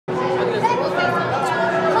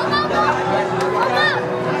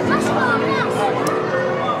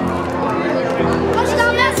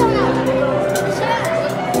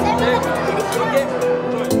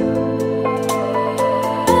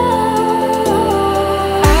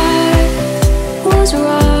was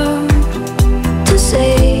wrong to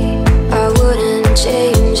say I wouldn't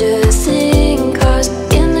change a thing, 'cause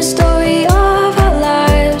in the story of our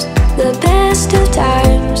lives, the best of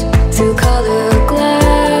times through color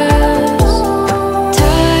glass,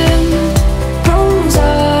 time rolls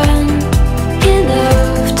on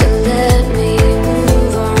enough to let me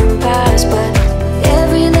move on past, but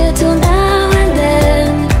every little now and then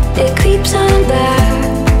it creeps on back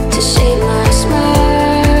to shade my smile.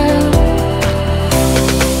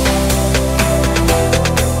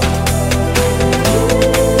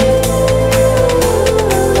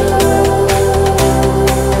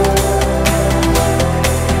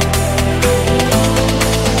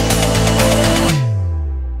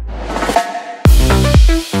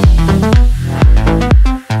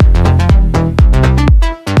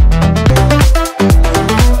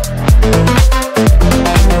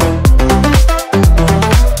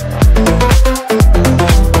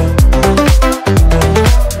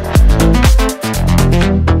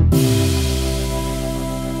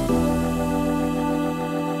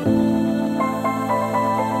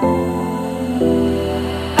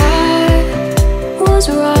 Was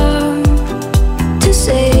wrong to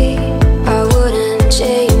say I wouldn't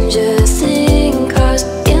change a thing, 'cause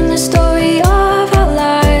in the story of our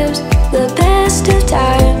lives, the best of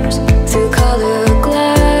times through color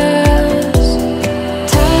glass,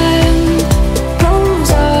 time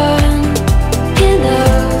rolls on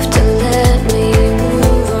enough to let me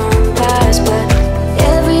move on past, but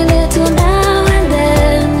every little now and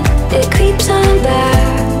then it creeps on back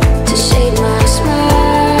to shade my smile.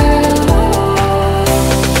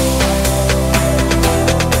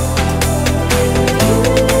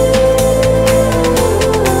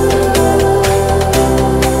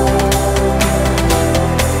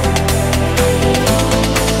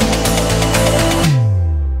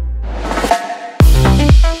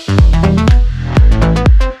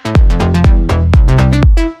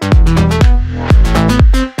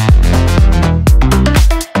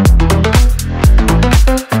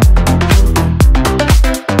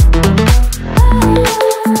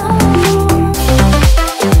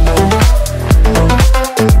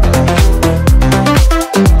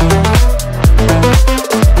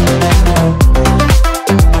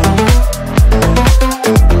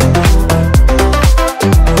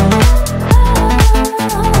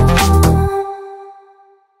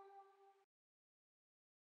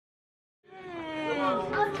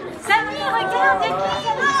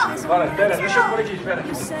 Guarda, espera, deixa por aqui, espera.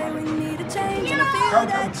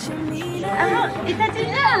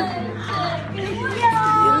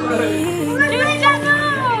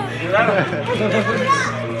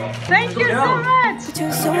 Thank you so much.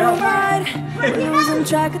 You're so bright, losing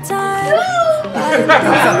track of time.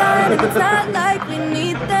 It's not like we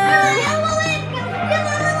need them.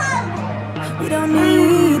 We don't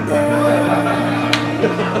need them.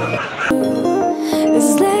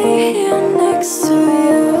 It's laying next to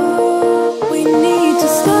you. We need to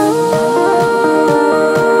slow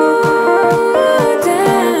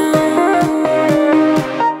down.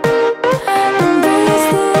 Embrace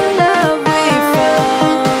the love we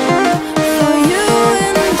found. For you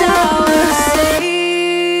and I are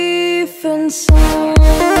safe and sound.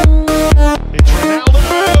 It's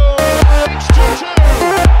Ronaldo. It's 2-2.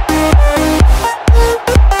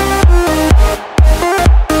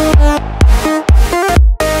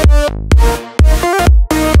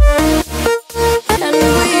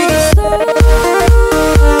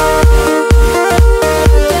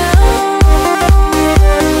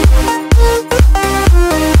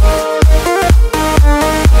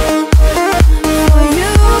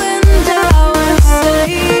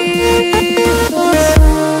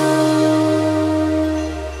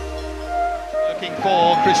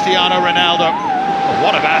 For Cristiano Ronaldo.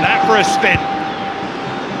 What about that for a spin?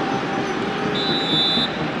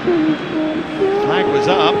 Flag was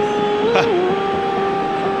up.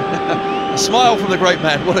 A smile from the great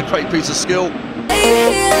man. What a great piece of skill.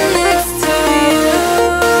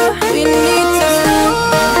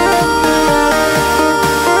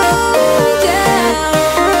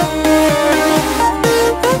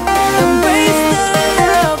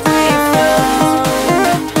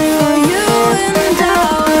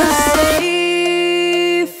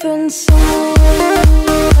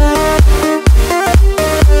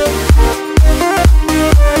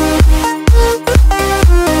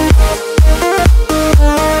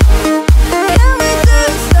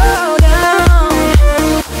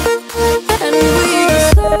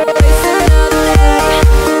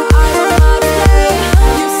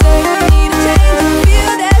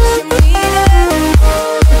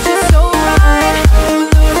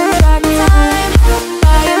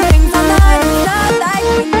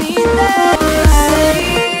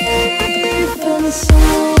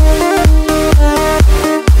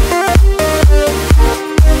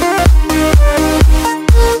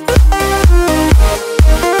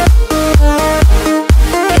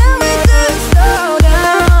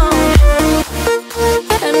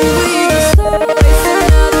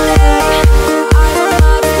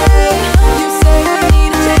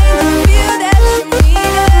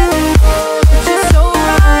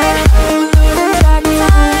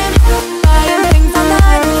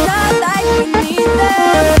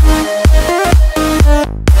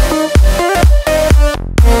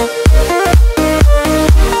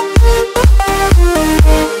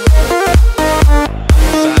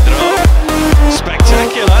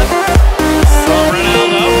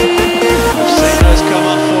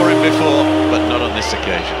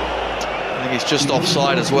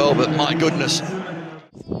 side as well, but my goodness.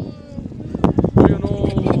 Do you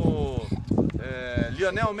know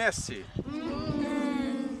Lionel Messi?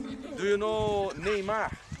 Do you know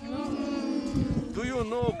Neymar? Do you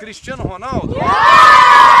know Cristiano Ronaldo?